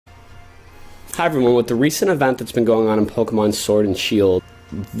Hi everyone, with the recent event that's been going on in Pokemon Sword and Shield,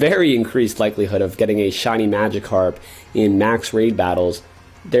 very increased likelihood of getting a shiny Magikarp in max raid battles,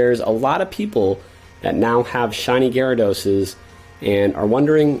 there's a lot of people that now have shiny Gyaradoses and are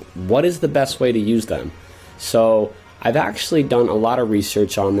wondering what is the best way to use them. So I've actually done a lot of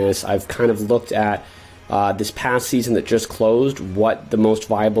research on this. I've kind of looked at this past season that just closed, what the most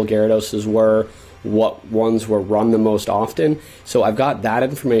viable Gyaradoses were, what ones were run the most often. So I've got that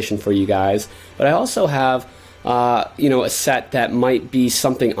information for you guys, but I also have a set that might be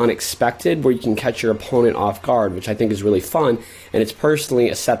something unexpected where you can catch your opponent off guard, which I think is really fun, and it's personally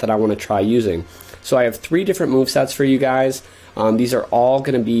a set that I want to try using. So I have 3 different movesets for you guys. These are all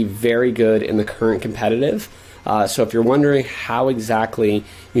going to be very good in the current competitive. So if you're wondering how exactly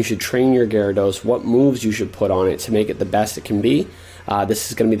you should train your Gyarados, what moves you should put on it to make it the best it can be,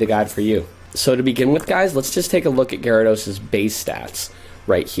 this is going to be the guide for you. So to begin with, guys, let's just take a look at Gyarados' base stats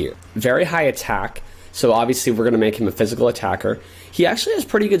right here. Very high attack, so obviously we're going to make him a physical attacker. He actually has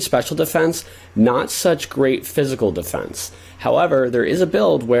pretty good special defense, not such great physical defense. However, there is a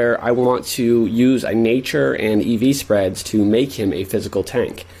build where I want to use a nature and EV spreads to make him a physical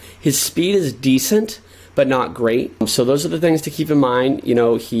tank. His speed is decent, but not great. So those are the things to keep in mind. You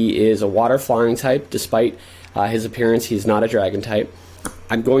know, he is a water flying type. Despite his appearance, he's not a dragon type.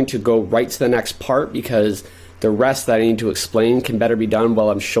 I'm going to go right to the next part because the rest that I need to explain can better be done while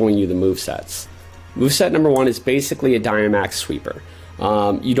I'm showing you the movesets. Moveset number 1 is basically a Dynamax sweeper.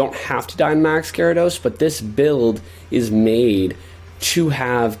 You don't have to Dynamax Gyarados, but this build is made to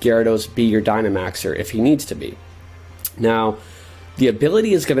have Gyarados be your Dynamaxer if he needs to be. Now, the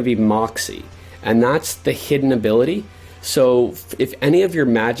ability is going to be Moxie, and that's the hidden ability. So if any of your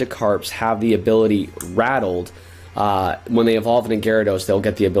Magikarps have the ability Rattled, when they evolve into Gyarados, they'll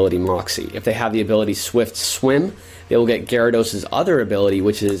get the ability Moxie. If they have the ability Swift Swim, they will get Gyarados' other ability,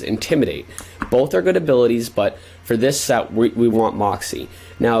 which is Intimidate. Both are good abilities, but for this set, we want Moxie.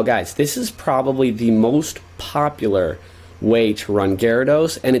 Now, guys, this is probably the most popular way to run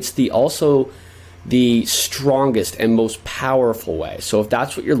Gyarados, and it's also the strongest and most powerful way. So if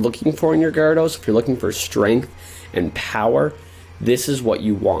that's what you're looking for in your Gyarados, if you're looking for strength and power, this is what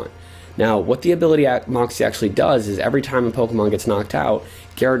you want. Now, what the ability Moxie actually does is every time a Pokemon gets knocked out,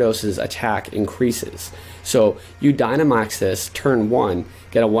 Gyarados' attack increases. So you Dynamax this, turn 1,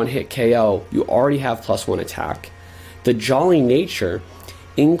 get a 1-hit KO, you already have +1 attack. The Jolly Nature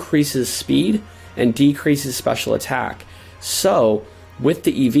increases speed and decreases special attack. So with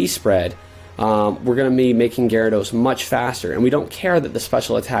the EV spread, we're going to be making Gyarados much faster, and we don't care that the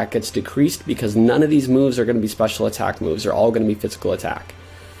special attack gets decreased because none of these moves are going to be special attack moves. They're all going to be physical attack.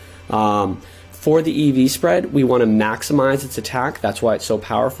 For the EV spread, we want to maximize its attack. That's why it's so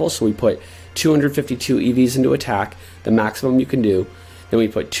powerful. So we put 252 EVs into attack, the maximum you can do. Then we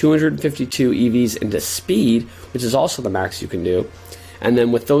put 252 EVs into speed, which is also the max you can do. And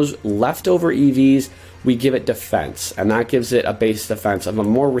then with those leftover EVs, we give it defense, and that gives it a base defense of a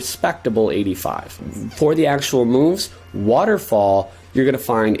more respectable 85. For the actual moves, Waterfall, you're going to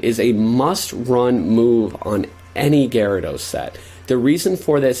find, is a must-run move on any Gyarados set. The reason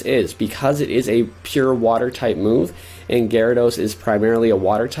for this is because it is a pure water type move, and Gyarados is primarily a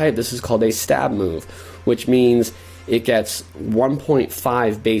water type. This is called a stab move, which means it gets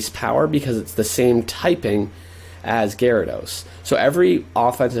 1.5 base power because it's the same typing as Gyarados. So every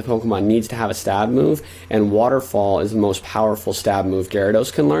offensive Pokemon needs to have a stab move, and Waterfall is the most powerful stab move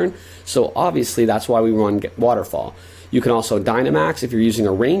Gyarados can learn. So obviously that's why we run Waterfall. You can also Dynamax if you're using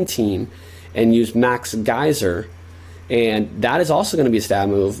a Rain team and use Max Geyser, and that is also going to be a stab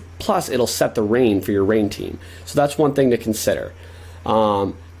move, plus it'll set the rain for your Rain team. So that's one thing to consider.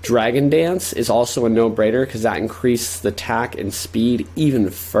 Dragon Dance is also a no-brainer because that increases the attack and speed even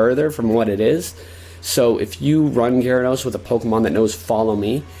further from what it is. So if you run Gyarados with a Pokemon that knows Follow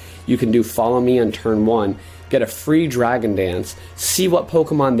Me, you can do Follow Me on turn 1, get a free Dragon Dance, see what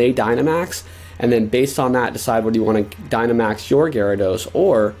Pokemon they Dynamax, and then based on that decide whether you want to Dynamax your Gyarados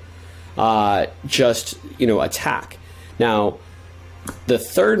or just, attack. Now, the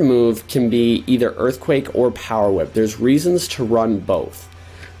third move can be either Earthquake or Power Whip. There's reasons to run both.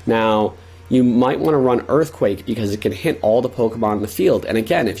 Now, you might want to run Earthquake because it can hit all the Pokemon in the field. And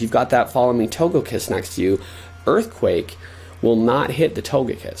again, if you've got that Follow Me Togekiss next to you, Earthquake will not hit the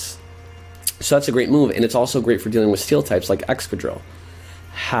Togekiss. So that's a great move, and it's also great for dealing with Steel types like Excadrill.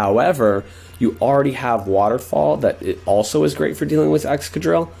 However, you already have Waterfall that it also is great for dealing with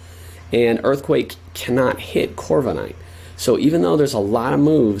Excadrill, and Earthquake cannot hit Corviknight. So even though there's a lot of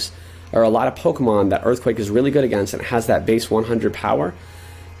moves, or a lot of Pokemon that Earthquake is really good against and it has that base 100 power,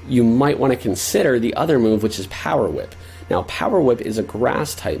 you might want to consider the other move, which is Power Whip. Now, Power Whip is a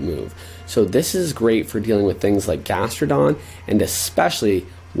grass type move, so this is great for dealing with things like Gastrodon and especially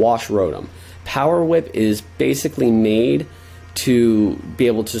Wash Rotom. Power Whip is basically made to be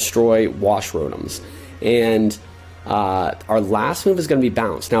able to destroy Wash Rotoms. And our last move is going to be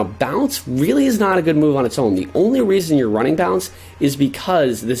Bounce. Now, Bounce really is not a good move on its own. The only reason you're running Bounce is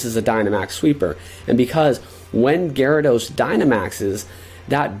because this is a Dynamax sweeper, and because when Gyarados Dynamaxes,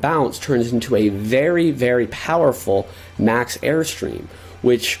 that Bounce turns into a very, very powerful Max Airstream,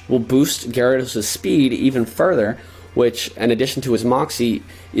 which will boost Gyarados' speed even further, which, in addition to his Moxie,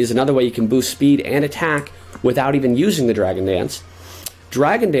 is another way you can boost speed and attack without even using the Dragon Dance.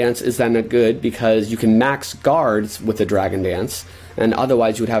 Dragon Dance is then good because you can max guards with the Dragon Dance, and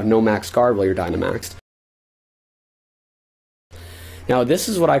otherwise you would have no max guard while you're Dynamaxed. Now, this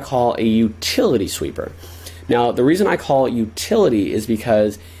is what I call a utility sweeper. Now, the reason I call it utility is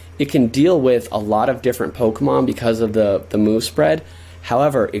because it can deal with a lot of different Pokemon because of the move spread.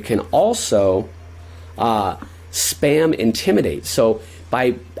 However, it can also spam Intimidate. So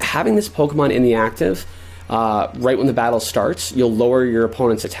by having this Pokemon in the active, right when the battle starts, you'll lower your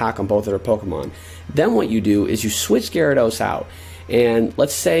opponent's attack on both of their Pokemon. Then what you do is you switch Gyarados out, and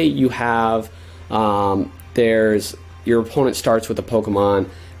let's say you have your opponent starts with a Pokemon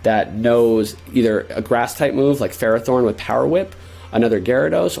that knows either a grass type move like Ferrothorn with Power Whip, another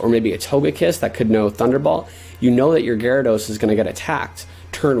Gyarados, or maybe a Togekiss that could know Thunderbolt. You know that your Gyarados is going to get attacked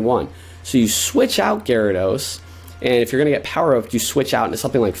turn 1. So you switch out Gyarados, and if you're going to get Power Up, you switch out into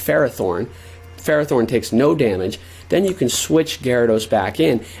something like Ferrothorn. Ferrothorn takes no damage. Then you can switch Gyarados back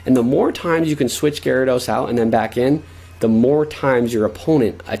in, and the more times you can switch Gyarados out and then back in, the more times your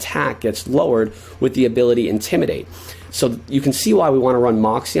opponent attack gets lowered with the ability Intimidate. So you can see why we want to run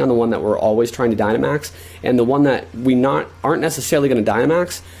Moxie on the one that we're always trying to Dynamax, and the one that we aren't necessarily going to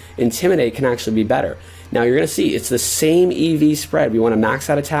Dynamax, Intimidate can actually be better. Now you're going to see it's the same EV spread. We want to max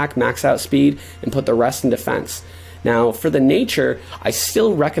out attack, max out speed, and put the rest in defense. Now, for the nature, I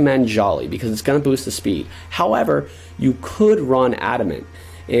still recommend Jolly because it's going to boost the speed. However, you could run Adamant,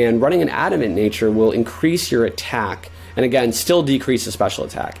 and running an Adamant nature will increase your attack, and again, still decrease the special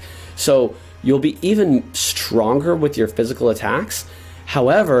attack. So you'll be even stronger with your physical attacks.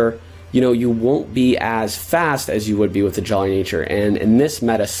 However, you won't be as fast as you would be with the Jolly nature, and in this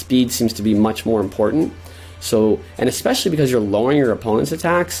meta, speed seems to be much more important. So, and especially because you're lowering your opponent's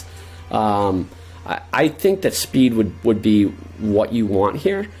attacks, I think that speed would be what you want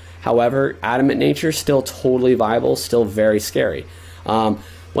here. However, Adamant nature still totally viable, still very scary.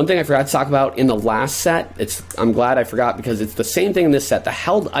 One thing I forgot to talk about in the last set, I'm glad I forgot because it's the same thing in this set. The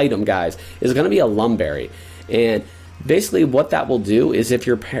held item, guys, is going to be a Lumberry. And basically what that will do is if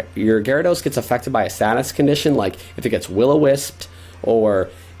your Gyarados gets affected by a status condition, like if it gets Will-O-Wisped or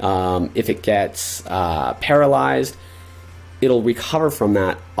if it gets paralyzed, it'll recover from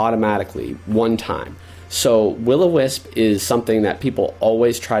that automatically one time. So Will-O-Wisp is something that people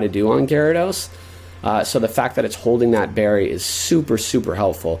always try to do on Gyarados. So the fact that it's holding that berry is super, super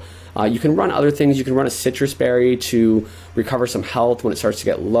helpful. You can run other things. You can run a Citrus Berry to recover some health when it starts to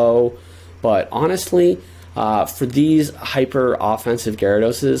get low. But honestly, for these hyper offensive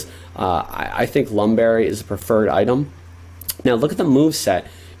Gyaradoses, I think Lumberry is the preferred item. Now look at the moveset.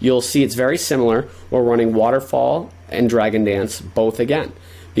 You'll see it's very similar. We're running Waterfall and Dragon Dance both again,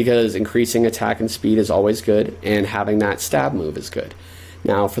 because increasing attack and speed is always good, and having that stab move is good.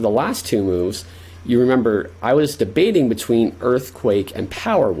 Now for the last two moves, you remember I was debating between Earthquake and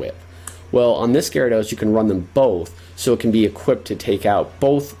Power Whip. Well, on this Gyarados you can run them both, so it can be equipped to take out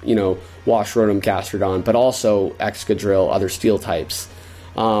both, Wash Rotom, Gastrodon, but also Excadrill, other steel types.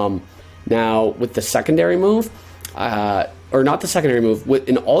 Now with the secondary move, or not the secondary move, with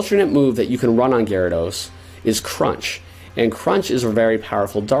an alternate move that you can run on Gyarados is Crunch. And Crunch is a very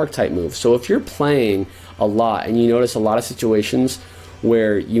powerful dark type move. So if you're playing a lot and you notice a lot of situations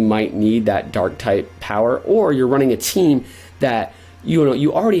where you might need that dark type power, or you're running a team that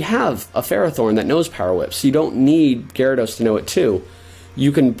you already have a Ferrothorn that knows Power Whip, so you don't need Gyarados to know it too,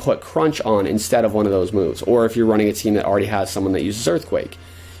 you can put Crunch on instead of one of those moves. Or if you're running a team that already has someone that uses Earthquake,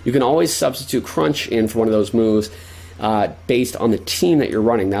 you can always substitute Crunch in for one of those moves based on the team that you're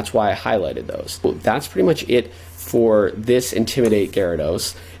running. That's why I highlighted those. So that's pretty much it for this Intimidate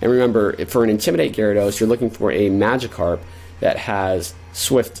Gyarados. And remember, for an Intimidate Gyarados, you're looking for a Magikarp that has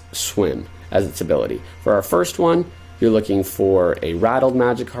Swift Swim as its ability. For our first one, you're looking for a Rattled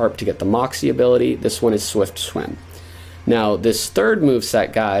Magikarp to get the Moxie ability. This one is Swift Swim. Now, this third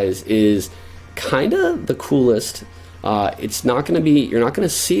moveset, guys, is kind of the coolest. It's not going to be, you're not going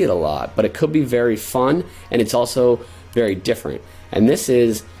to see it a lot, but it could be very fun, and it's also very different. And this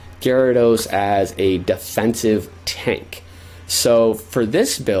is Gyarados as a defensive tank. So for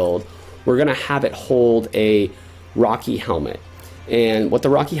this build, we're going to have it hold a Rocky Helmet. And what the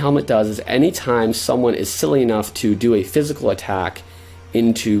Rocky Helmet does is anytime someone is silly enough to do a physical attack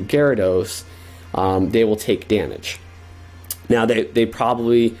into Gyarados, they will take damage. Now, they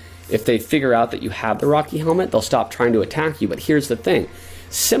probably, if they figure out that you have the Rocky Helmet, they'll stop trying to attack you. But here's the thing.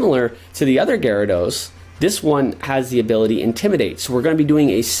 Similar to the other Gyarados, this one has the ability Intimidate. So we're going to be doing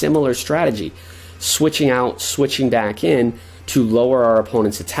a similar strategy, switching out, switching back in to lower our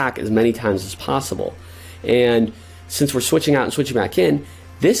opponent's attack as many times as possible. And since we're switching out and switching back in,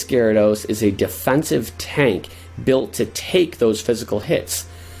 this Gyarados is a defensive tank built to take those physical hits.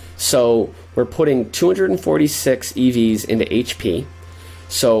 So we're putting 246 EVs into HP,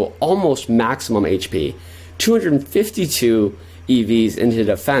 so almost maximum HP, 252 EVs into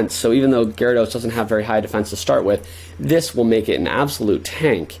defense, so even though Gyarados doesn't have very high defense to start with, this will make it an absolute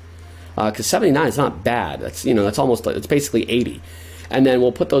tank, because 79 is not bad. That's, you know, that's almost, it's basically 80. And then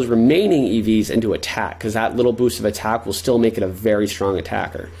we'll put those remaining EVs into attack, because that little boost of attack will still make it a very strong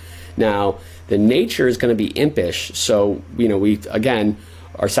attacker. Now, the nature is going to be impish, so, you know, we, again,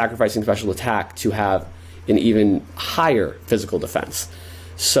 are sacrificing special attack to have an even higher physical defense.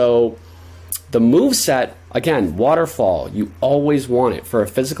 So, the moveset, again, waterfall, you always want it. For a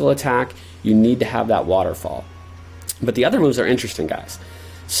physical attack, you need to have that waterfall. But the other moves are interesting, guys.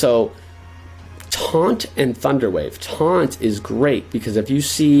 So, Taunt and Thunder Wave. Taunt is great because if you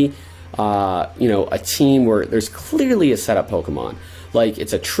see, you know, a team where there's clearly a setup Pokemon, like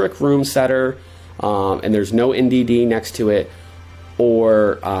it's a Trick Room setter, and there's no NDD next to it,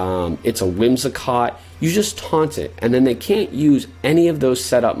 or it's a Whimsicott, you just taunt it, and then they can't use any of those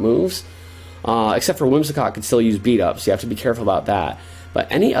setup moves, except for Whimsicott can still use beat up, so you have to be careful about that. But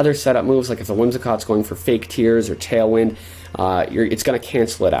any other setup moves, like if a Whimsicott's going for Fake Tears or Tailwind, it's going to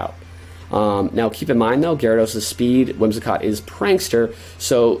cancel it out. Now keep in mind though, Gyarados' speed, Whimsicott is Prankster,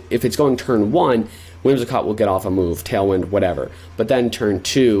 so if it's going turn 1, Whimsicott will get off a move, Tailwind, whatever. But then turn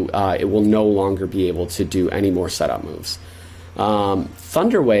 2, it will no longer be able to do any more setup moves.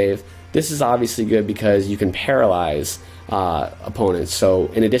 Thunder Wave, this is obviously good because you can paralyze opponents. So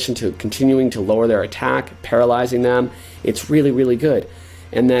in addition to continuing to lower their attack, paralyzing them, it's really, really good.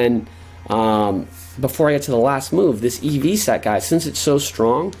 And then before I get to the last move, this EV set, guys, since it's so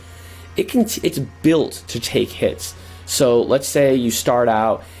strong, it's built to take hits. So let's say you start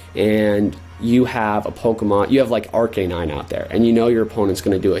out and you have a Pokemon, you have like Arcanine out there, and you know your opponent's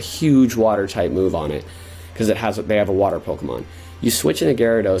going to do a huge water type move on it because they have a water Pokemon. You switch into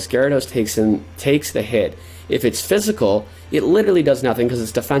Gyarados. Gyarados takes the hit. If it's physical, it literally does nothing because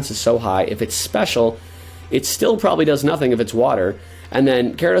its defense is so high. If it's special, it still probably does nothing if it's water. And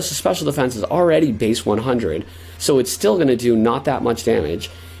then Gyarados' special defense is already base 100, so it's still going to do not that much damage.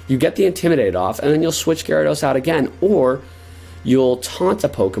 You get the Intimidate off, and then you'll switch Gyarados out again, or you'll taunt a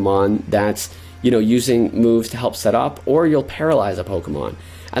Pokemon that's, you know, using moves to help set up, or you'll paralyze a Pokemon,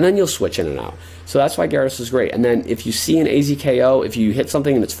 and then you'll switch in and out. So that's why Gyarados is great. And then if you see an AZKO, if you hit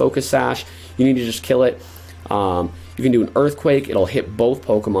something and it's Focus Sash, you need to just kill it. You can do an Earthquake, it'll hit both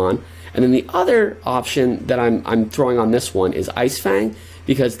Pokemon. And then the other option that I'm throwing on this one is Ice Fang,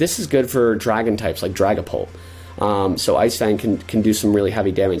 because this is good for Dragon types like Dragapult. So Ice Fang can do some really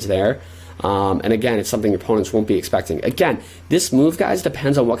heavy damage there. And again, it's something your opponents won't be expecting. Again, this move, guys,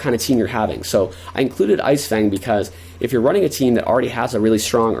 depends on what kind of team you're having. So I included Ice Fang because if you're running a team that already has a really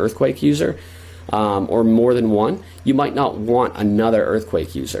strong Earthquake user, or more than one, you might not want another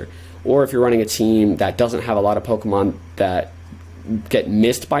Earthquake user. Or if you're running a team that doesn't have a lot of Pokemon that get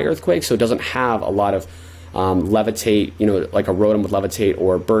missed by Earthquake, so it doesn't have a lot of Levitate, you know, like a Rotom with Levitate,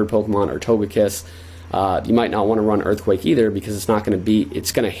 or Bird Pokemon or Togekiss, you might not want to run Earthquake either because it's not going to be,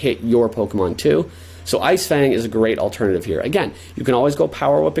 it's going to hit your Pokemon too. So Ice Fang is a great alternative here. Again, you can always go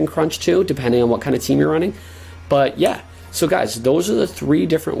Power Whip and Crunch too, depending on what kind of team you're running. But yeah, so guys, those are the 3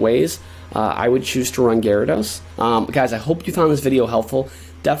 different ways I would choose to run Gyarados. Guys, I hope you found this video helpful.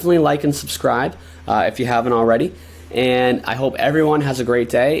 Definitely like and subscribe if you haven't already. And I hope everyone has a great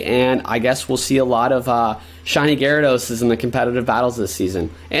day, and I guess we'll see a lot of shiny Gyarados in the competitive battles this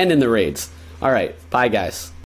season, and in the raids. Alright, bye guys.